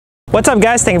What's up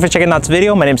guys, thank you for checking out this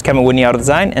video. My name is Kevin with NIA Auto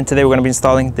Design, and today we're going to be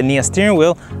installing the NIA steering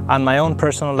wheel on my own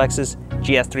personal Lexus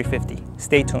GS 350.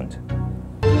 Stay tuned.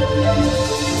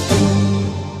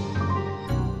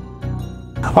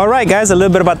 Alright guys, a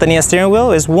little bit about the NIA steering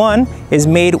wheel is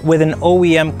made with an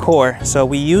OEM core. So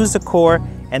we use the core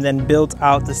and then built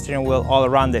out the steering wheel all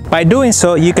around it. By doing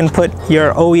so, you can put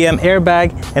your OEM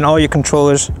airbag and all your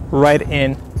controllers right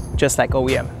in, just like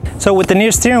OEM. So with the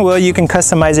NIA steering wheel, you can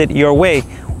customize it your way.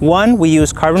 We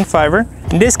use carbon fiber.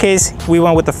 In this case, we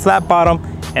went with the flat bottom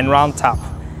and round top.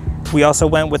 We also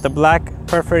went with the black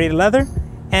perforated leather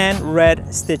and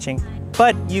red stitching.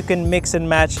 But you can mix and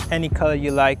match any color you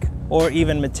like, or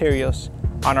even materials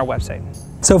on our website.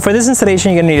 So for this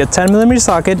installation, you're gonna need a 10mm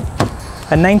socket,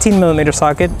 a 19mm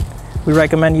socket. We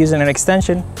recommend using an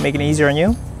extension, making it easier on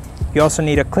you. You also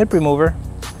need a clip remover,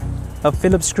 a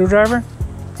Phillips screwdriver,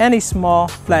 and a small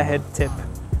flathead tip.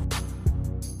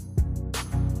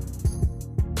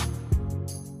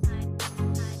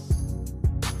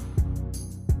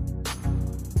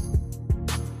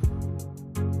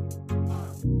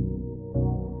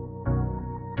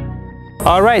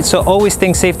 All right, so always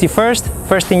think safety first.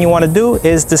 First thing you want to do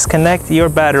is disconnect your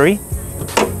battery.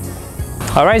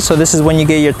 All right, so this is when you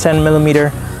get your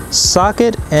 10mm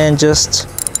socket and just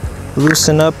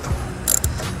loosen up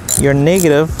your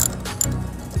negative.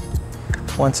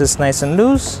 Once it's nice and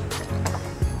loose,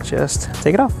 just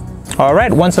take it off. All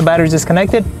right, once the battery is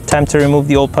disconnected, time to remove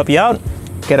the old puppy out.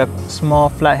 Get a small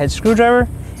flathead screwdriver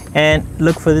and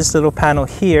look for this little panel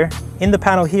here. In the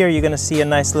panel here, you're gonna see a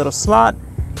nice little slot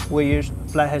where your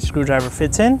flathead screwdriver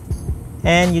fits in,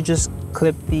 and you just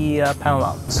clip the panel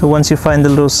out. So once you find the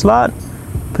little slot,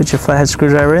 put your flathead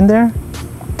screwdriver in there,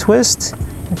 twist,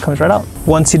 it comes right out.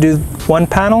 Once you do one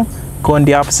panel, go on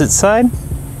the opposite side,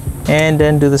 and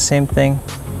then do the same thing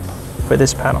for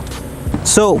this panel.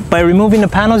 So by removing the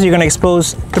panels, you're gonna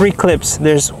expose 3 clips.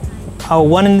 There's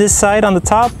one on this side on the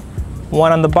top,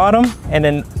 one on the bottom, and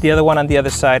then the other one on the other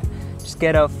side. Just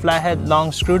get a flathead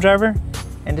long screwdriver,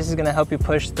 and this is gonna help you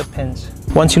push the pins.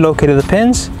 Once you located the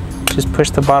pins, just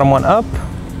push the bottom one up,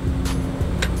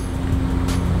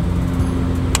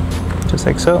 just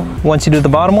like so. Once you do the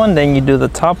bottom one, then you do the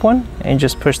top one, and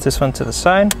just push this one to the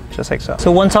side, just like so.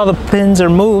 So once all the pins are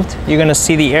moved, you're gonna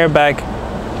see the airbag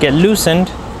get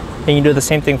loosened, and you do the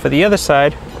same thing for the other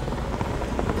side.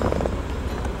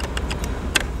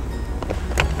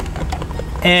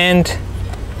 And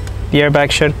the airbag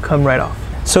should come right off.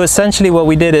 So essentially what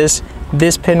we did is,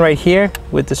 this pin right here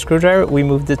with the screwdriver, we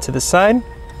moved it to the side.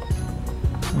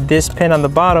 This pin on the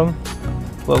bottom,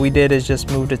 what we did is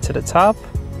just moved it to the top.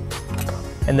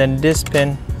 And then this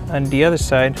pin on the other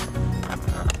side,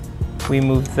 we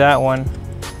moved that one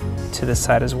to the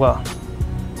side as well.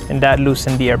 And that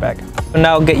loosened the airbag.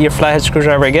 Now get your flathead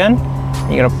screwdriver again.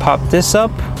 You're gonna pop this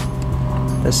up.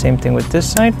 The same thing with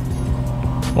this side.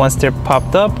 Once they're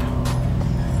popped up,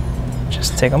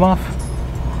 just take them off.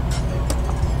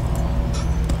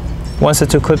 Once the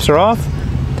 2 clips are off,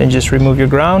 then just remove your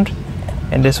ground,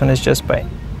 and this one is just by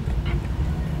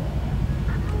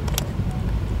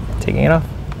taking it off.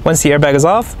 Once the airbag is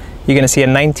off, you're gonna see a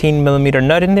 19mm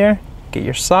nut in there. Get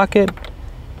your socket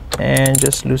and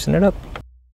just loosen it up.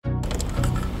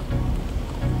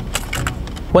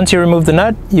 Once you remove the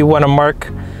nut, you wanna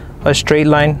mark a straight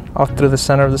line off through the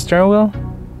center of the steering wheel.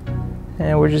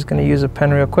 And we're just gonna use a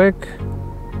pen real quick,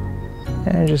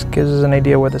 and it just gives us an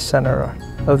idea where the center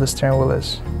of the steering wheel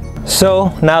is.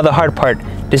 So now the hard part.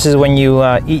 This is when you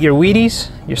eat your Wheaties,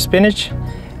 your spinach,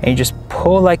 and you just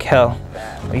pull like hell.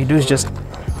 What you do is just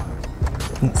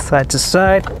side to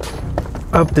side,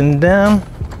 up and down,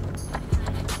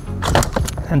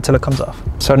 until it comes off.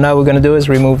 So now what we're gonna do is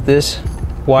remove this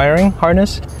wiring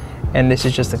harness, and this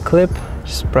is just a clip.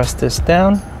 Just press this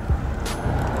down,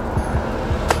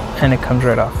 and it comes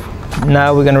right off.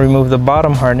 Now we're gonna remove the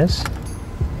bottom harness,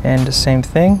 and the same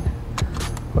thing.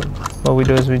 What we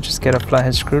do is we just get a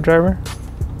flathead screwdriver,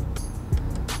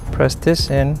 press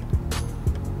this in,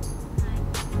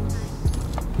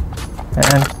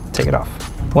 and take it off.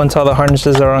 Once all the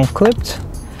harnesses are unclipped,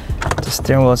 the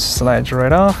steering wheel slides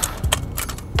right off,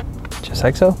 just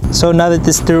like so. So now that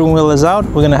the steering wheel is out,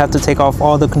 we're gonna have to take off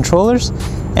all the controllers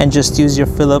and just use your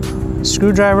Phillips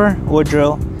screwdriver or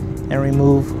drill and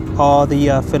remove all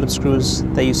the Phillips screws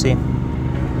that you see.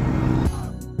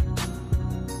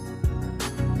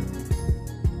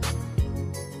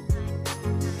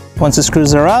 Once the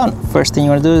screws are out, first thing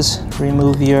you want to do is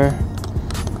remove your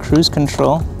cruise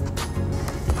control.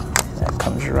 That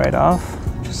comes right off,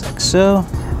 just like so.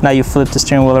 Now you flip the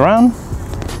steering wheel around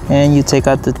and you take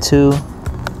out the 2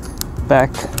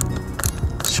 back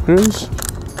screws.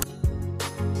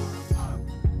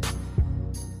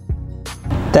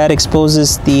 That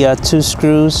exposes the 2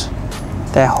 screws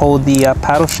that hold the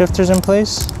paddle shifters in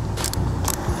place.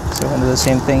 So we're gonna do the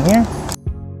same thing here.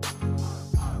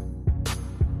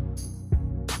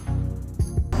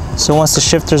 So once the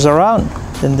shifters are out,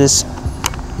 then this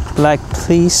black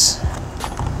piece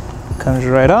comes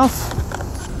right off.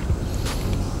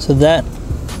 So that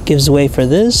gives way for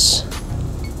this.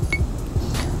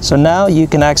 So now you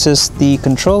can access the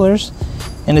controllers,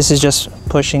 and this is just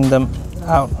pushing them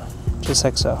out, just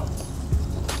like so.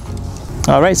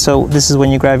 All right, so this is when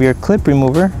you grab your clip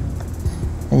remover,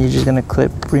 and you're just gonna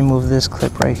remove this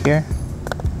clip right here,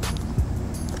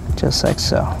 just like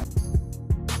so.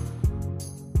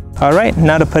 All right,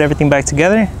 now to put everything back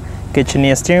together, get your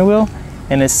NIA steering wheel,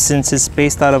 and since it's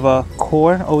based out of a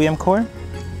core, OEM core,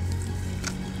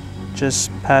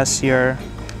 just pass your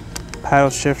paddle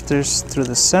shifters through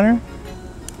the center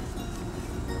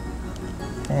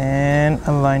and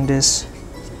align this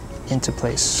into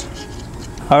place.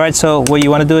 All right, so what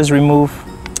you want to do is remove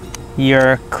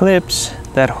your clips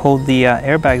that hold the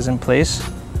airbags in place,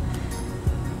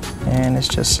 and it's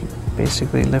just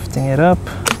basically lifting it up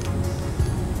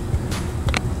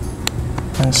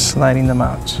and sliding them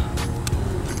out.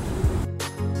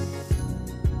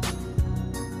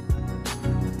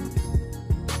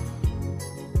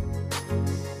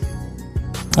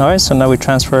 All right, so now we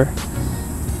transfer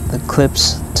the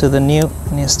clips to the new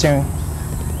NIA steering.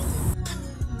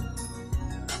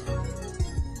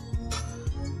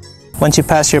 Once you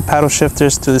pass your paddle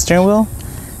shifters to the steering wheel,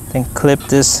 then clip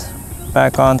this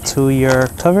back onto your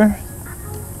cover,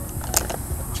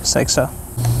 just like so.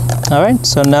 All right,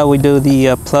 so now we do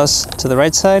the plus to the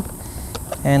right side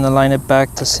and align it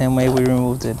back the same way we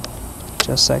removed it,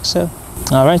 just like so.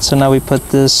 All right, so now we put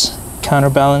this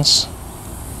counterbalance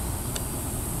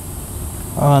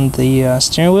on the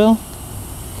steering wheel,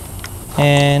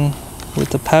 and with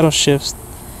the paddle shifts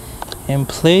in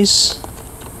place.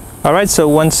 All right, so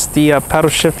once the paddle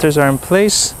shifters are in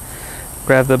place,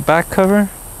 grab the back cover,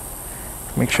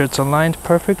 make sure it's aligned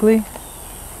perfectly,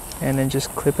 and then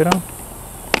just clip it on.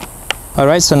 All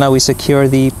right, so now we secure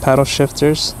the paddle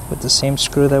shifters with the same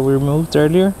screw that we removed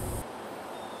earlier,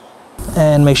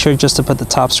 and make sure just to put the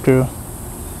top screw.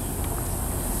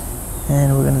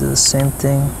 And we're gonna do the same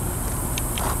thing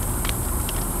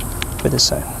for this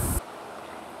side.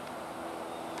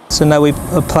 So now we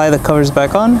apply the covers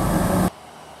back on.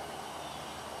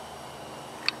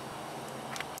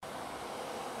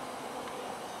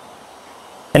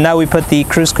 And now we put the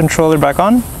cruise controller back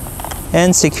on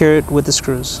and secure it with the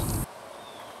screws.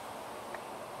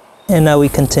 And now we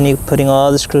continue putting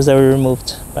all the screws that we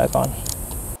removed back on.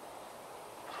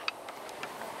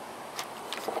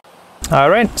 All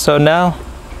right, so now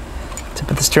to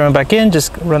put the steering wheel back in,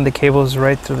 just run the cables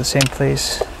right through the same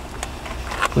place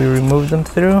we removed them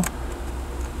through,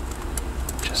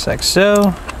 just like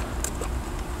so.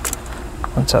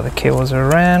 Once all the cables are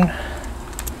ran,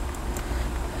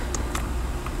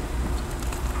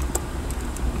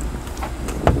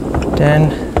 then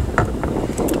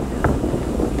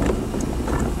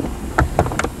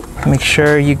make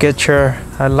sure you get your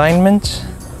alignment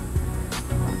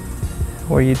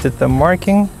where you did the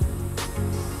marking.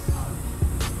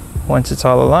 Once it's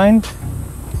all aligned,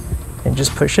 and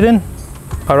just push it in.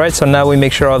 All right, so now we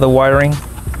make sure all the wiring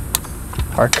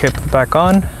are clipped back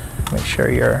on. Make sure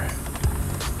your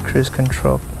cruise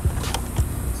control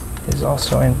is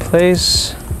also in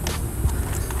place.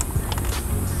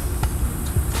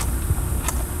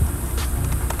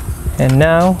 And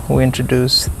now we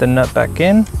introduce the nut back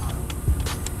in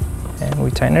and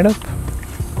we tighten it up.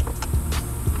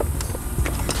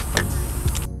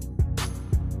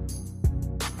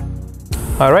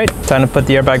 All right, time to put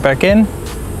the airbag back in.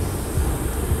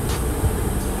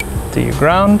 Do your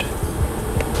ground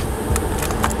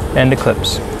and the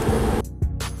clips.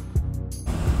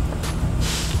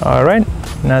 All right,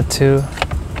 now to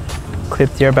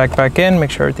clip the airbag back in, make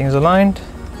sure everything's aligned,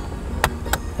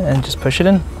 and just push it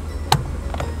in.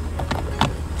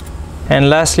 And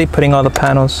lastly, putting all the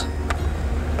panels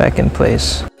back in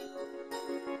place.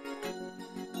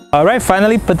 All right,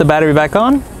 finally put the battery back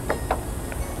on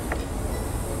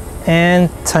and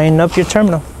tighten up your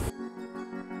terminal.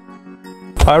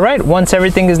 All right, once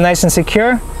everything is nice and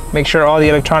secure, make sure all the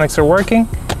electronics are working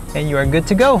and you are good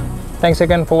to go. Thanks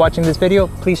again for watching this video.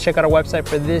 Please check out our website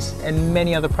for this and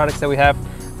many other products that we have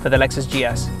for the Lexus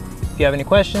GS. If you have any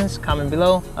questions, comment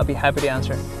below. I'll be happy to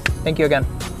answer. Thank you again.